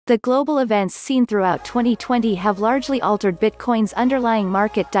The global events seen throughout 2020 have largely altered Bitcoin's underlying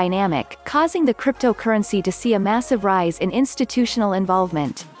market dynamic, causing the cryptocurrency to see a massive rise in institutional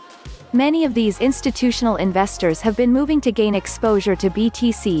involvement. Many of these institutional investors have been moving to gain exposure to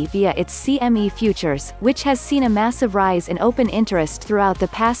BTC via its CME futures, which has seen a massive rise in open interest throughout the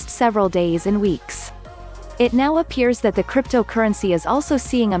past several days and weeks. It now appears that the cryptocurrency is also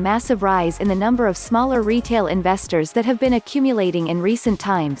seeing a massive rise in the number of smaller retail investors that have been accumulating in recent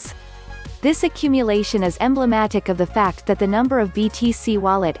times. This accumulation is emblematic of the fact that the number of BTC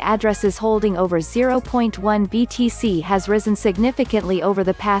wallet addresses holding over 0.1 BTC has risen significantly over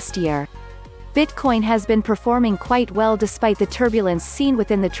the past year. Bitcoin has been performing quite well despite the turbulence seen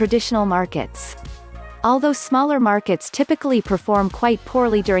within the traditional markets. Although smaller markets typically perform quite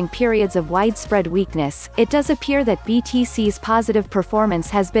poorly during periods of widespread weakness, it does appear that BTC's positive performance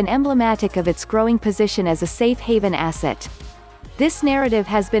has been emblematic of its growing position as a safe haven asset. This narrative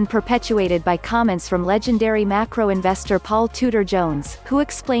has been perpetuated by comments from legendary macro investor Paul Tudor Jones, who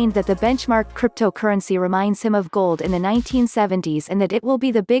explained that the benchmark cryptocurrency reminds him of gold in the 1970s and that it will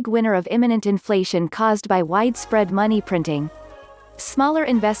be the big winner of imminent inflation caused by widespread money printing. Smaller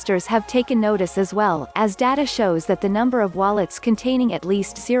investors have taken notice as well, as data shows that the number of wallets containing at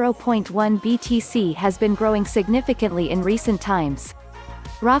least 0.1 BTC has been growing significantly in recent times.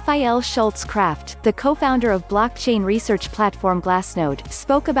 Rafael Schultze-Kraft, the co-founder of blockchain research platform Glassnode,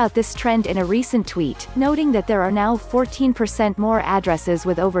 spoke about this trend in a recent tweet, noting that there are now 14% more addresses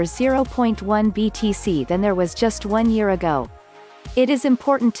with over 0.1 BTC than there was just 1 year ago. It is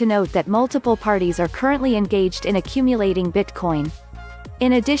important to note that multiple parties are currently engaged in accumulating Bitcoin.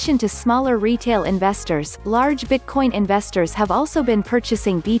 In addition to smaller retail investors, large Bitcoin investors have also been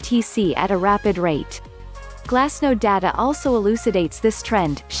purchasing BTC at a rapid rate. Glassnode data also elucidates this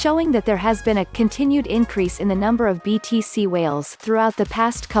trend, showing that there has been a continued increase in the number of BTC whales throughout the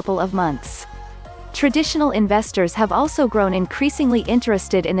past couple of months. Traditional investors have also grown increasingly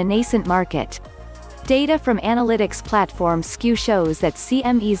interested in the nascent market. Data from analytics platform Skew shows that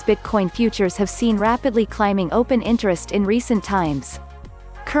CME's Bitcoin futures have seen rapidly climbing open interest in recent times.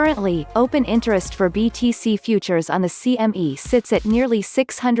 Currently, open interest for BTC futures on the CME sits at nearly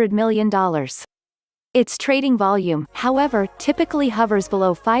 $600 million. Its trading volume, however, typically hovers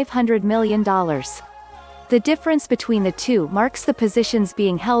below $500 million. The difference between the two marks the positions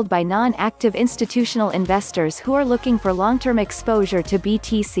being held by non-active institutional investors who are looking for long-term exposure to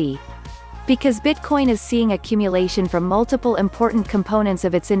BTC. Because Bitcoin is seeing accumulation from multiple important components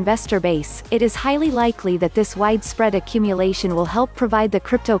of its investor base, it is highly likely that this widespread accumulation will help provide the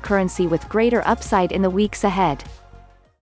cryptocurrency with greater upside in the weeks ahead.